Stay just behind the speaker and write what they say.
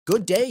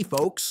Good day,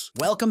 folks.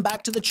 Welcome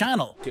back to the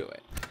channel. Do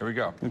it. Here we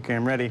go. Okay,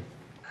 I'm ready.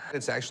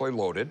 It's actually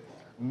loaded.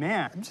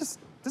 Man,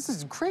 this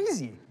is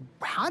crazy.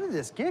 How did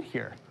this get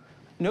here?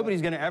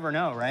 Nobody's gonna ever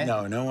know, right?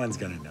 No, no one's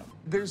gonna know.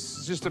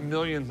 There's just a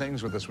million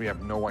things with this. We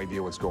have no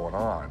idea what's going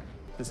on.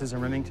 This is a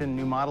Remington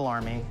New Model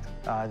Army.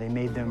 They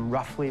made them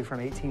roughly from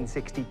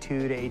 1862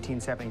 to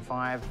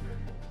 1875.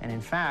 And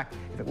in fact,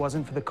 if it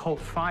wasn't for the Colt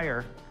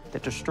fire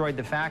that destroyed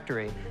the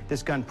factory,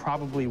 this gun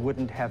probably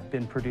wouldn't have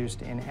been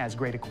produced in as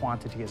great a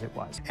quantity as it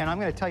was. And I'm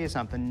gonna tell you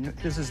something.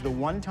 This is the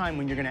one time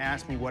when you're gonna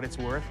ask me what it's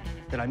worth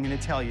that I'm gonna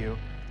tell you,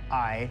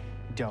 I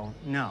don't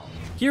know.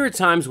 Here are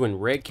times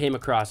when Rick came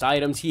across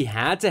items he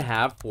had to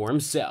have for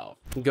himself.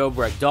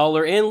 Gobrecht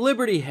Dollar and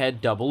Liberty Head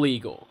Double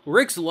Eagle.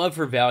 Rick's love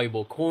for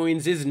valuable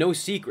coins is no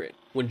secret.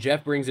 When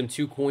Jeff brings him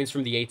two coins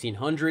from the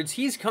 1800s,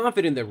 he's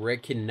confident that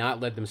Rick cannot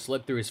let them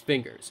slip through his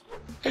fingers.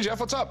 Hey, Jeff,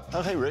 what's up?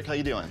 Oh, hey, Rick, how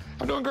you doing?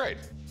 I'm doing great.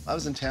 I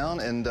was in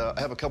town, and I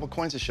have a couple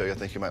coins to show you I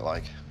think you might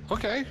like.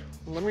 Okay,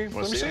 let me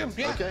see them.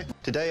 Yeah. Okay.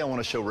 Today, I want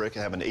to show Rick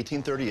I have an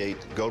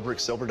 1838 Gobrecht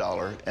silver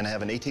dollar, and I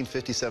have an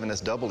 1857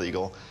 Double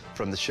Eagle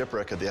from the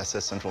shipwreck of the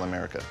SS Central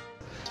America.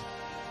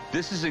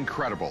 This is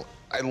incredible.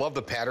 I love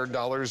the patterned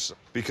dollars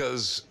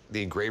because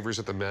the engravers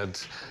at the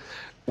Mint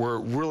were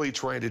really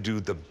trying to do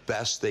the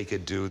best they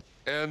could do.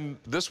 And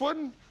this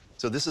one?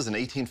 So this is an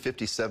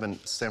 1857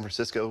 San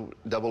Francisco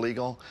Double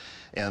Eagle,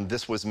 and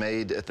this was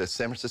made at the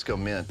San Francisco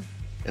Mint.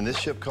 And this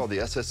ship called the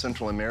SS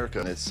Central America,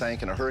 and it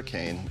sank in a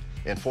hurricane,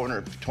 and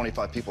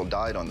 425 people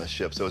died on this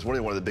ship. So it was really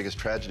one of the biggest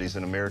tragedies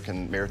in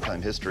American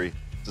maritime history.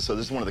 So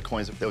this is one of the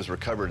coins that was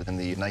recovered in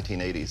the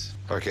 1980s.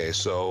 Okay,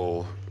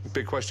 so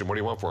big question. What do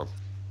you want for them?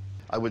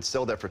 I would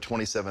sell that for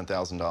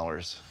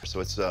 $27,000. So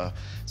it's a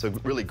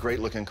really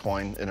great looking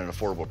coin at an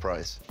affordable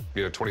price.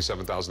 You know,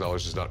 $27,000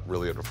 is not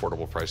really an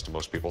affordable price to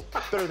most people.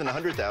 Better than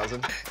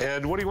 $100,000.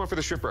 And what do you want for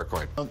the shipwreck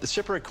coin? The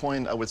shipwreck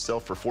coin I would sell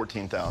for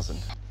 $14,000.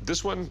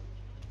 This one,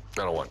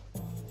 I don't want.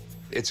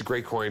 It's a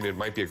great coin. It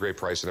might be a great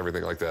price and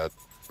everything like that.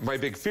 My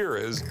big fear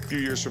is a few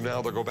years from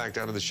now, they'll go back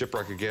down to the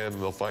shipwreck again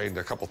and they'll find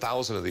a couple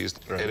thousand of these,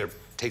 and it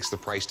takes the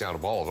price down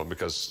of all of them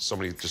because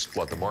somebody just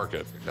flooded the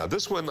market. Now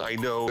this one, I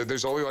know that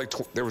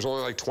there was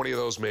only like 20 of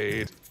those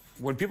made.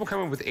 When people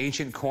come in with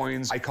ancient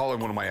coins, I call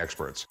them one of my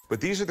experts.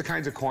 But these are the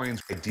kinds of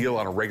coins I deal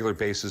on a regular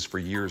basis for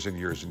years and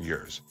years and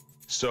years.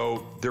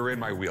 So they're in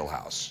my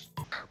wheelhouse.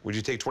 Would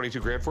you take 22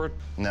 grand for it?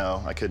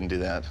 No, I couldn't do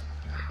that.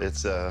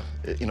 It's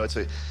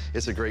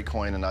it's a great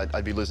coin, and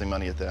I'd be losing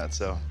money at that.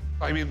 So.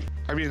 I mean,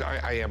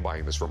 I am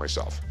buying this for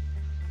myself.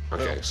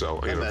 Okay,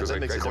 so, you know, because I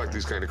collect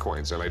these kind of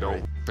coins, and I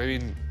don't, I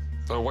mean,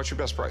 what's your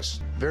best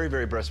price? Very,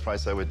 very best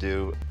price I would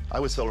do.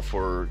 I would sell it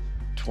for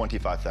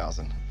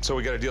 $25,000. So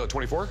we got a deal at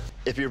 24?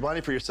 If you're buying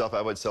it for yourself,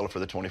 I would sell it for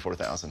the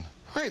 $24,000.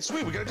 All right,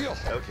 sweet, we got a deal.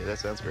 Okay, that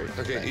sounds great.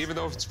 Okay, Thanks. Even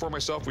though if it's for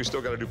myself, we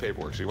still got to do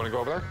paperwork. So you want to go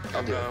over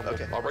there?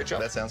 Okay. I'll write you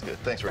up. That sounds good.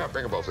 Thanks, Rick. I'll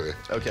bring them both with you.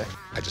 Okay.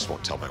 I just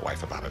won't tell my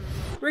wife about it.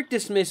 Rick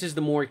dismisses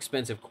the more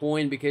expensive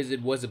coin because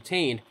it was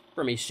obtained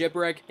from a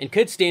shipwreck and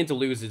could stand to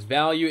lose its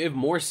value if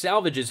more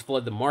salvages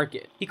flood the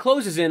market. He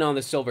closes in on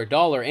the silver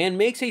dollar and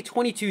makes a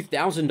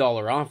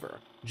 $22,000 offer.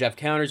 Jeff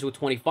counters with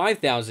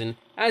 $25,000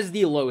 as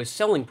the lowest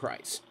selling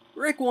price.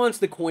 Rick wants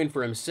the coin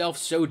for himself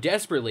so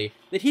desperately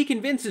that he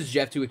convinces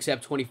Jeff to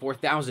accept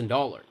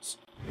 $24,000.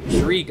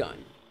 Tree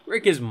gun.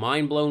 Rick is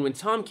mind blown when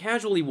Tom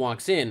casually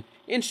walks in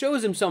and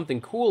shows him something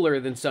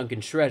cooler than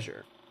sunken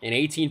treasure. An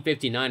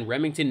 1859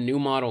 Remington New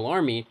Model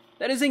Army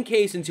that is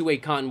encased into a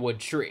cottonwood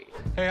tree.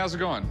 Hey, how's it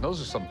going?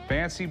 Those are some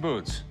fancy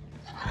boots.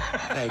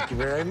 Thank you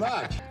very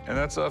much. And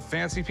that's a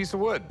fancy piece of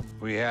wood.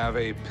 We have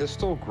a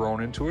pistol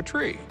grown into a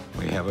tree.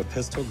 We have a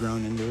pistol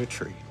grown into a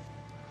tree.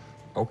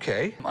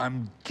 Okay.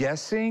 I'm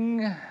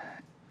guessing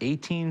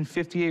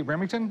 1858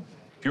 Remington?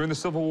 If you're in the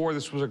Civil War,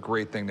 this was a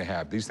great thing to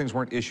have. These things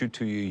weren't issued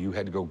to you. You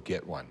had to go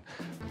get one.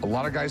 A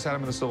lot of guys had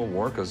them in the Civil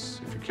War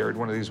because if you carried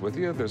one of these with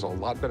you, there's a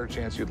lot better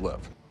chance you'd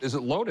live. Is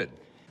it loaded?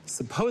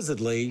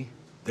 Supposedly,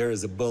 there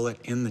is a bullet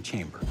in the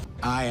chamber.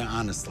 I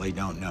honestly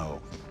don't know.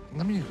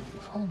 Let me,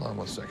 hold on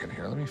one second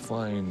here. Let me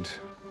find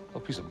a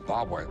piece of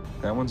barbed wire.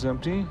 That one's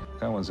empty.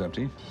 That one's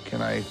empty.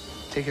 Can I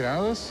take it out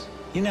of this?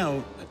 You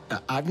know,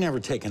 I've never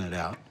taken it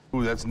out.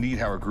 Ooh, that's neat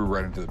how it grew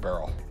right into the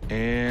barrel.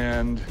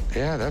 And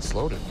yeah, that's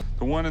loaded.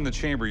 The one in the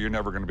chamber, you're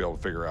never gonna be able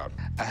to figure out.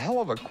 A hell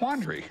of a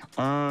quandary.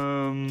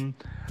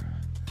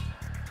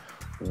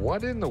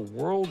 What in the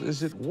world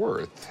is it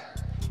worth?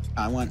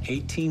 I want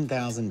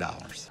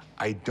 $18,000.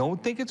 I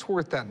don't think it's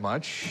worth that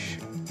much,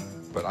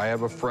 but I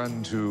have a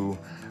friend who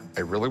I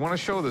really want to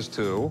show this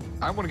to.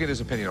 I want to get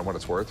his opinion on what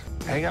it's worth.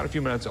 Hang out a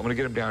few minutes. I'm going to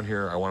get him down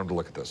here. I want him to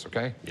look at this,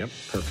 okay? Yep,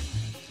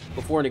 perfect.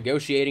 Before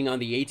negotiating on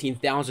the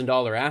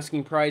 $18,000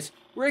 asking price,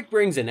 Rick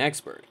brings an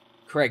expert.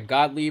 Craig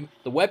Gottlieb,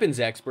 the weapons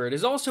expert,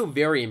 is also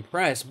very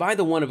impressed by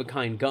the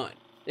one-of-a-kind gun.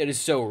 It is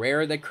so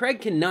rare that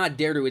Craig cannot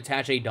dare to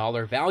attach a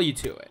dollar value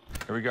to it.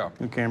 Here we go.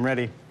 Okay, I'm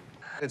ready.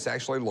 It's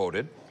actually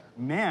loaded.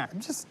 Man,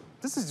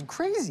 this is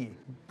crazy.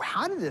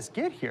 How did this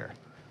get here?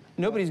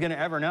 Nobody's gonna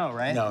ever know,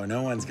 right? No,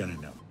 no one's gonna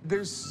know.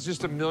 There's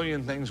just a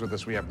million things with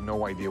this. We have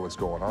no idea what's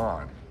going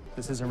on.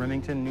 This is a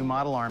Remington New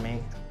Model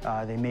Army.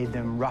 They made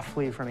them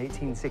roughly from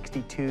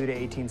 1862 to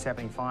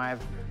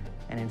 1875.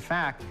 And in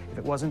fact, if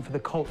it wasn't for the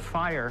Colt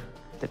fire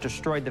that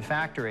destroyed the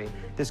factory,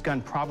 this gun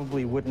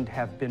probably wouldn't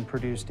have been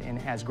produced in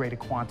as great a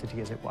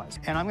quantity as it was.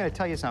 And I'm going to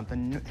tell you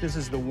something. This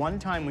is the one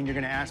time when you're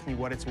going to ask me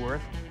what it's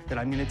worth that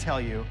I'm going to tell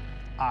you,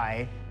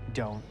 I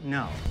don't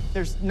know.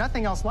 There's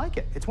nothing else like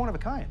it. It's one of a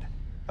kind.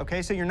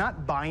 Okay, so you're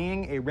not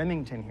buying a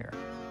Remington here.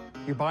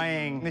 You're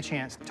buying the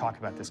chance to talk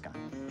about this gun.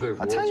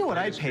 I'll tell you what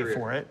I'd pay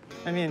for it.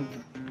 I mean,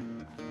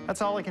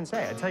 that's all I can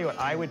say. I'd tell you what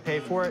I would pay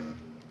for it.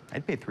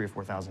 I'd pay $3,000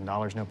 or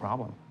 $4,000, no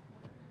problem.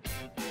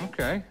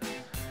 Okay.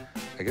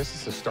 I guess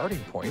it's a starting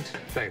point.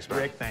 Thanks, man.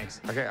 Rick, thanks.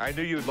 Okay, I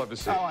knew you would love to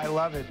see Oh, it. I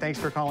love it. Thanks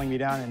for calling me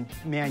down. And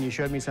man, you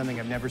showed me something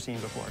I've never seen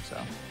before, so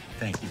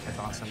Thank you. that's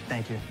awesome.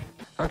 Thank you.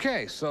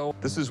 Okay, so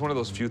this is one of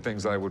those few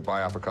things that I would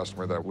buy off a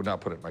customer that I would not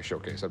put it in my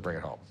showcase. I'd bring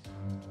it home.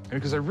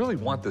 Because I really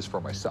want this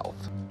for myself.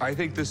 I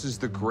think this is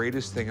the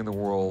greatest thing in the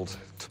world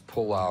to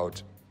pull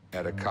out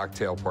at a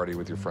cocktail party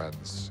with your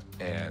friends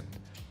and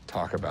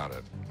talk about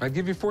it. I'd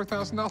give you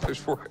 $4,000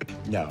 for it.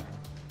 No,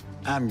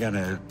 I'm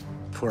gonna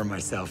pour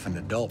myself an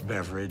adult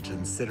beverage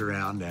and sit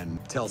around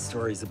and tell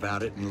stories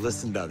about it and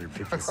listen to other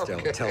people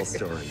tell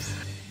stories.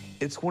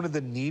 It's one of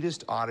the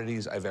neatest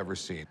oddities I've ever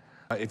seen.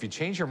 If you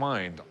change your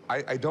mind,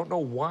 I don't know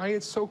why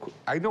it's so cool.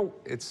 I know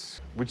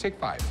we take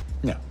 5.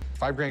 No,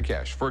 $5 grand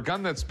cash for a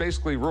gun that's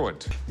basically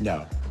ruined.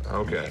 no.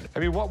 Okay. I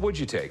mean, what would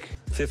you take?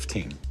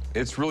 15.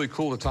 It's really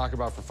cool to talk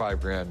about for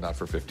 $5 grand, not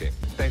for 15.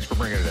 Thanks for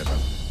bringing it in.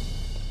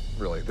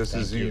 Really, this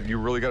is you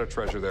really got a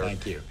treasure there.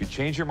 Thank you. If you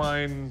change your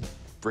mind,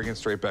 bring it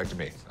straight back to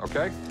me,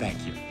 okay?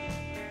 Thank you.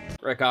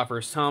 Rick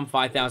offers Tom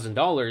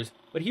 $5,000,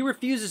 but he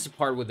refuses to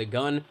part with the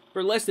gun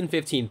for less than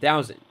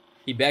 $15,000.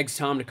 He begs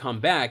Tom to come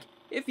back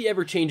if he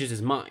ever changes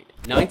his mind.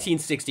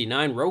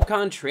 1969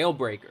 Rokon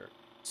Trailbreaker.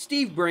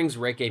 Steve brings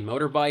Rick a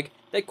motorbike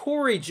that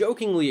Corey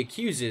jokingly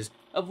accuses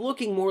of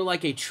looking more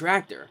like a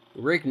tractor.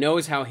 Rick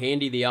knows how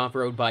handy the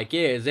off-road bike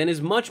is and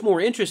is much more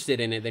interested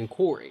in it than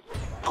Corey.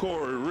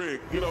 Corey,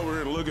 Rick, get over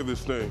here and look at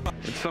this thing.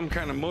 It's some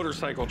kind of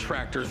motorcycle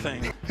tractor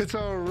thing. It's a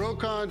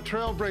Rokon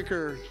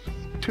Trailbreaker,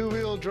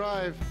 2-wheel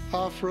drive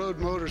off-road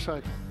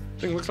motorcycle.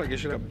 Thing looks like it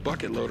should have a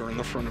bucket loader in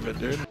the front of it,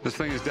 dude. This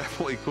thing is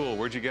definitely cool.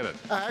 Where'd you get it?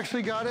 I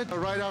actually got it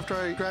right after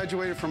I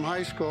graduated from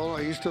high school.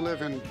 I used to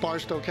live in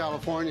Barstow,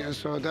 California,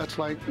 so that's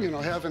like, you know,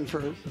 heaven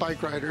for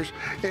bike riders.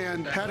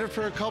 And had it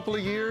for a couple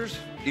of years.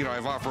 You know,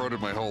 I've off-roaded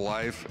my whole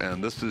life,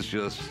 and this is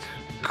just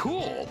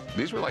cool.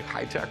 These were like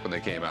high-tech when they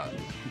came out.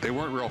 They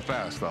weren't real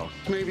fast, though.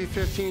 Maybe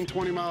 15,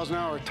 20 miles an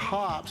hour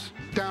tops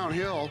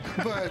downhill,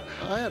 but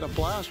I had a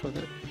blast with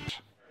it.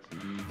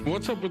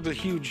 What's up with the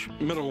huge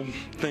metal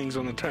things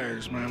on the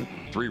tires, man?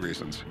 3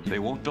 reasons. They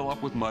won't fill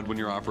up with mud when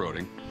you're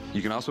off-roading.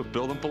 You can also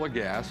fill them full of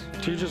gas.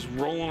 So you're just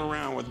rolling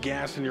around with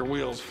gas in your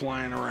wheels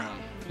flying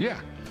around.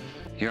 Yeah.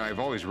 You know, I've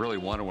always really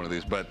wanted one of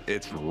these, but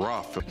it's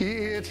rough.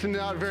 It's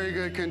not very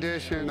good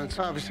condition. It's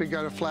obviously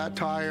got a flat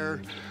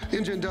tire.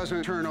 Engine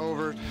doesn't turn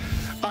over.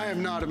 I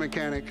am not a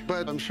mechanic,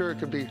 but I'm sure it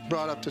could be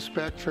brought up to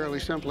spec fairly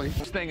simply.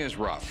 This thing is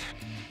rough,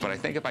 but I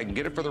think if I can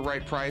get it for the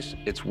right price,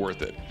 it's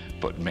worth it.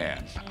 But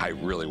man, I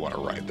really want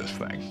to ride this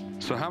thing.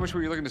 So how much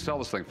were you looking to sell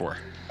this thing for?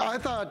 I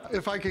thought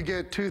if I could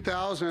get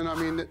 $2,000,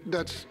 I mean,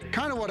 that's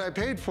kind of what I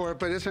paid for it,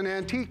 but it's an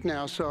antique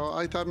now, so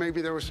I thought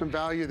maybe there was some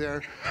value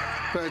there.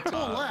 But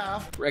don't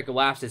laugh. Rick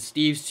laughs at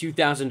Steve's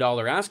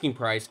 $2,000 asking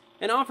price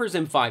and offers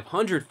him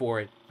 $500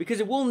 for it because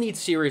it will need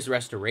serious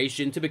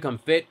restoration to become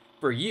fit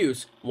for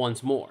use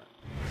once more.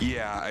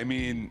 Yeah, I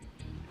mean,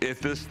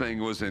 if this thing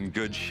was in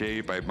good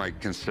shape, I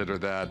might consider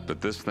that,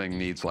 but this thing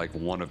needs like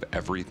one of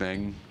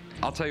everything.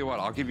 I'll tell you what,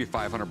 I'll give you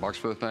 $500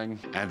 for the thing,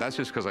 and that's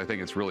just because I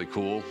think it's really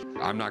cool.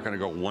 I'm not going to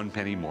go 1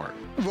 penny more.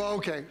 Well,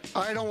 okay.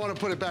 I don't want to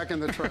put it back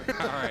in the truck.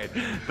 All right,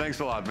 thanks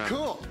a lot, man.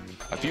 Cool.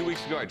 A few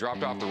weeks ago, I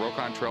dropped off the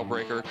Rokon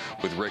Trailbreaker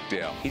with Rick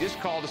Dale. He just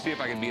called to see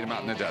if I could meet him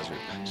out in the desert.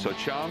 So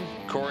Chum,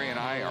 Corey, and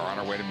I are on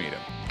our way to meet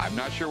him. I'm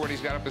not sure what he's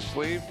got up his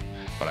sleeve,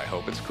 but I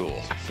hope it's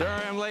cool.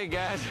 Sorry I'm late,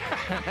 guys.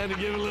 I had to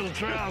give it a little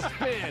trial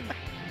spin.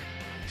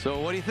 So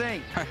what do you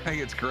think? I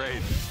think it's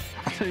great.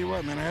 I'll tell you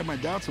what, man, I had my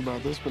doubts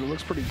about this, but it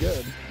looks pretty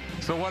good.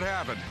 So what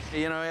happened?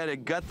 You know, I had to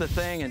gut the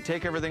thing and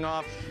take everything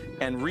off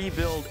and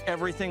rebuild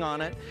everything on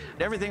it.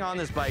 Everything on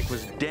this bike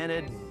was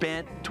dented,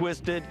 bent,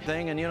 twisted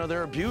thing, and you know,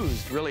 they're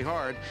abused really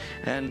hard.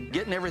 And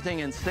getting everything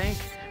in sync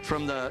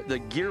from the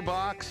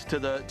gearbox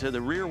to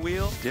the rear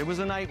wheel, it was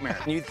a nightmare.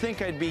 You'd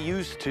think I'd be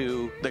used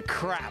to the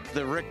crap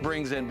that Rick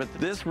brings in, but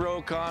this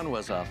Rokon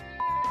was a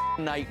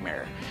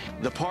nightmare.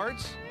 The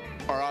parts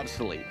are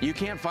obsolete. You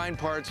can't find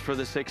parts for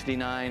the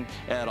 69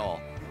 at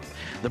all.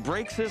 The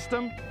brake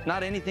system,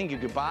 not anything you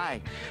could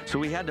buy. So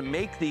we had to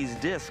make these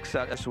discs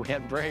so we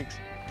had brakes.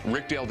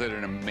 Rick Dale did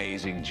an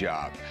amazing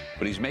job,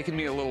 but he's making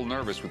me a little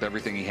nervous with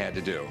everything he had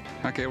to do.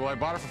 Okay, well, I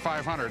bought it for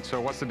 $500, so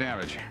what's the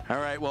damage? All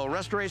right, well,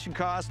 restoration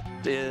cost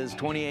is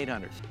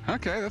 $2,800.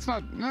 Okay, that's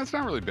not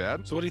really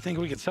bad. So what do you think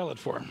we could sell it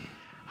for?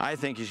 I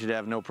think you should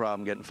have no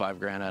problem getting $5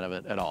 grand out of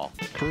it at all.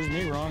 Proves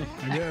me wrong,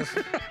 I guess.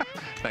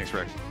 Thanks,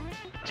 Rick.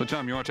 So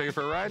Tom, you want to take it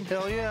for a ride?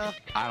 Hell yeah.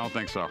 I don't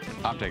think so.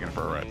 I'm taking it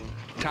for a ride.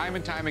 Time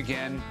and time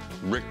again,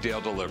 Rick Dale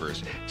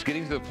delivers. It's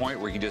getting to the point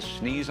where he can just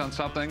sneeze on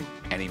something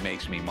and he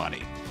makes me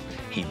money.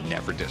 He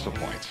never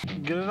disappoints.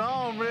 Get it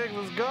on, Rick.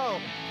 Let's go.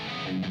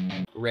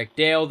 Rick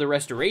Dale, the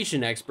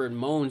restoration expert,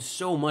 moans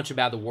so much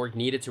about the work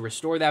needed to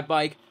restore that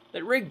bike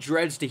that Rick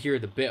dreads to hear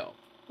the bill.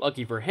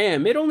 Lucky for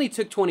him, it only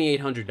took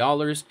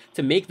 $2,800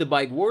 to make the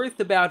bike worth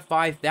about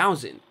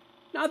 $5,000.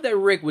 Not that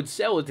Rick would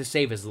sell it to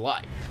save his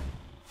life.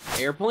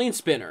 Airplane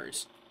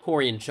spinners.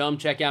 Corey and Chum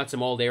check out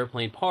some old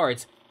airplane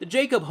parts that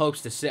Jacob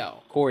hopes to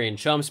sell. Corey and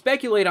Chum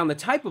speculate on the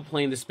type of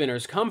plane the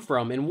spinners come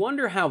from and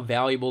wonder how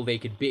valuable they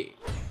could be.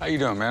 How you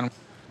doing, man?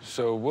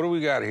 So what do we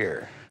got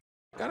here?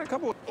 Got a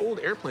couple of old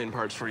airplane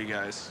parts for you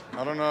guys.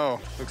 I don't know.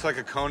 Looks like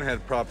a cone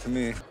head prop to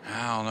me.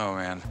 I don't know,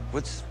 man.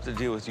 What's the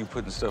deal with you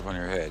putting stuff on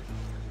your head?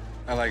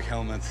 I like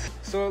helmets.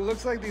 So it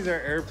looks like these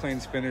are airplane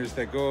spinners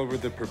that go over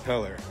the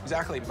propeller.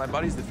 Exactly. My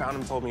buddies that found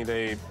them told me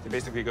they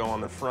basically go on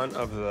the front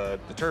of the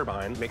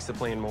turbine, makes the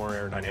plane more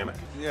aerodynamic.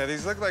 Yeah,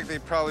 these look like they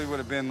probably would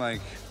have been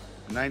like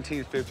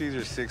 1950s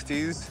or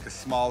 60s. A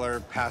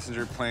smaller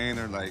passenger plane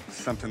or like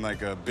something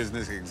like a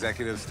business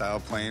executive style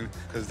plane,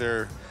 because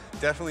they're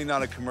definitely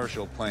not a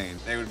commercial plane.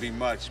 They would be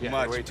much way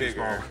too bigger.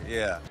 small.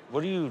 Yeah.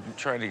 What are you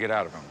trying to get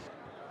out of them?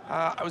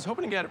 I was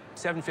hoping to get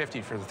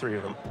 $750 for the three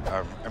of them.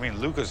 I mean,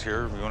 Luca's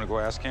here. You want to go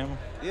ask him?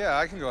 Yeah,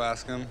 I can go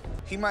ask him.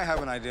 He might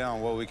have an idea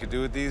on what we could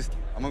do with these.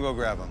 I'm gonna go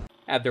grab them.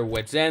 At their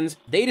wits' ends,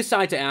 they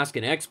decide to ask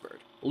an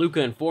expert. Luca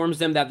informs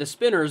them that the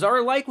spinners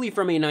are likely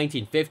from a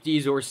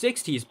 1950s or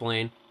 60s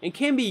plane and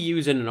can be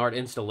used in an art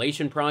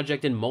installation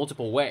project in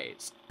multiple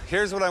ways.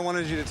 Here's what I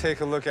wanted you to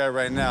take a look at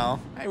right now.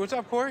 Hey, what's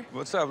up, Corey?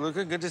 What's up,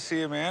 Luca? Good to see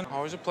you, man.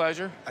 Always a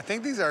pleasure. I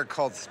think these are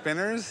called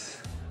spinners.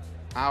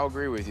 I'll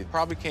agree with you.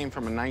 Probably came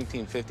from the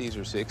 1950s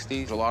or 60s.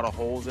 There's a lot of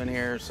holes in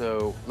here,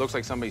 so looks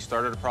like somebody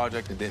started a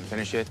project and didn't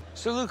finish it.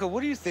 So, Luca,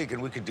 what are you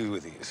thinking we could do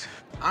with these?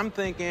 I'm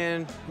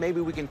thinking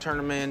maybe we can turn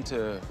them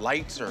into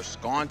lights or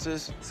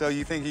sconces. So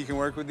you think you can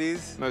work with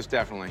these? Most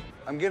definitely.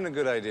 I'm getting a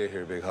good idea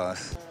here, Big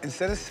Hoss.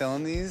 Instead of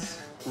selling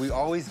these, we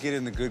always get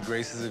in the good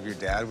graces of your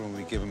dad when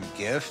we give him a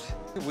gift.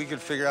 We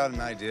could figure out an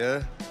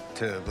idea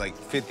to like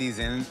fit these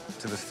in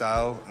to the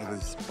style of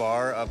his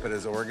bar up at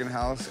his organ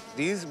house.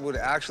 These would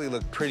actually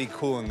look pretty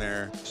cool in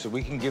there. So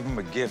we can give him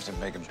a gift and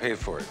make him pay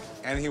for it.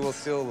 And he will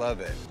still love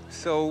it.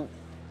 So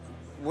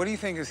what do you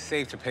think is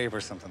safe to pay for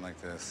something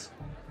like this?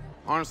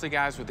 Honestly,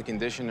 guys, with the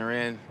condition they're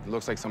in, it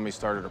looks like somebody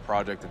started a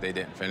project that they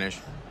didn't finish.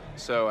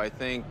 So I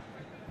think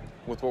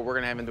with what we're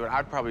gonna have into it,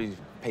 I'd probably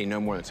pay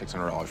no more than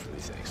 $600 for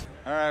these things.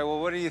 All right,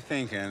 well, what are you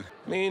thinking?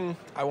 I mean,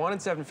 I wanted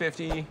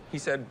 $750. He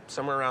said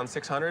somewhere around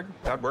 $600.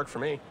 That'd work for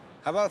me.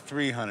 How about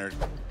 $300?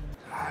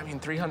 I mean,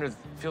 $300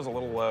 feels a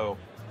little low.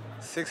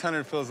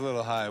 $600 feels a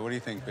little high. What do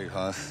you think, Big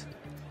Hoss?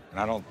 And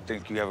I don't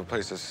think you have a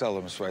place to sell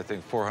them, so I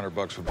think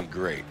 $400 would be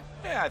great.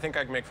 Yeah, I think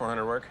I can make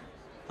 $400 work.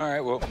 All right,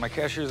 well, my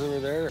cashier's over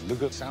there.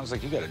 Luca, sounds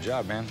like you got a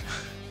job, man.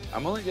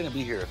 I'm only gonna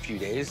be here a few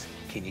days.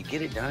 Can you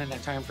get it done in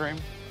that time frame?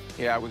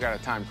 Yeah, we got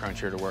a time crunch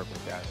here to work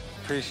with, guys.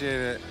 Appreciate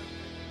it.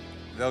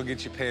 They'll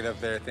get you paid up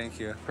there. Thank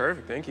you.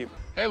 Perfect, thank you.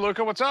 Hey,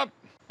 Luca, what's up?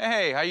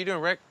 Hey, how you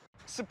doing, Rick?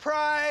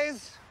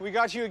 Surprise! We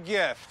got you a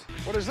gift.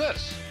 What is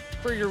this?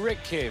 For your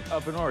Rick Cave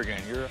up in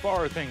Oregon, your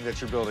bar thing that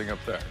you're building up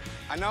there.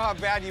 I know how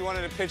bad you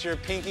wanted a picture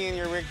of Pinky in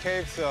your Rick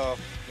Cave, so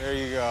there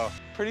you go.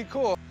 Pretty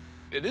cool.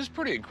 It is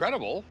pretty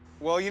incredible.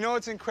 Well, you know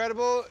what's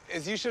incredible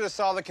is you should have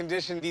saw the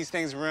condition these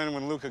things were in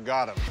when Luca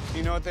got them.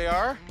 You know what they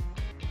are?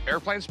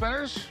 Airplane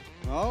spinners?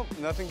 Oh,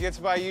 nothing gets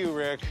by you,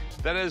 Rick.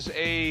 That is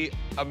an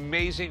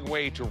amazing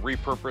way to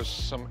repurpose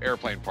some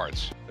airplane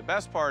parts. The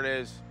best part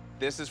is,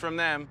 this is from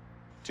them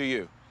to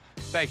you.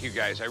 Thank you,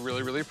 guys. I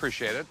really, really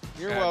appreciate it.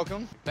 You're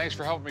welcome. Thanks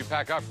for helping me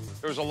pack up.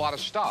 There was a lot of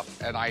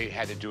stuff, and I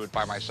had to do it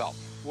by myself.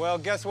 Well,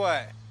 guess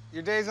what?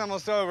 Your day's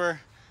almost over.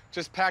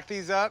 Just pack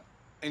these up,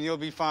 and you'll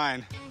be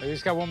fine. I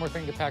just got one more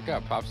thing to pack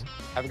up, Pops.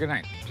 Have a good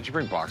night. Did you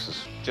bring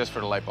boxes? Just for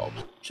the light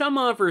bulbs. Chum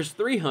offers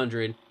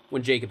 $300.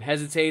 When Jacob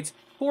hesitates,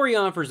 Corey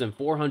offers him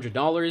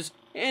 $400,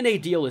 and a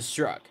deal is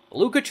struck.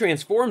 Luca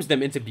transforms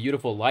them into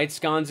beautiful light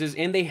sconces,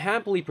 and they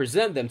happily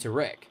present them to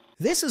Rick.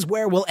 This is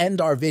where we'll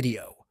end our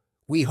video.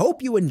 We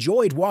hope you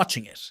enjoyed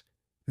watching it.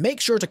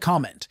 Make sure to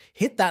comment,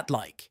 hit that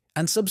like,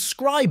 and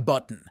subscribe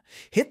button.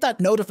 Hit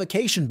that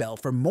notification bell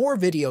for more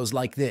videos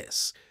like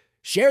this.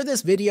 Share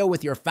this video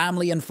with your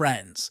family and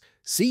friends.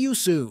 See you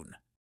soon.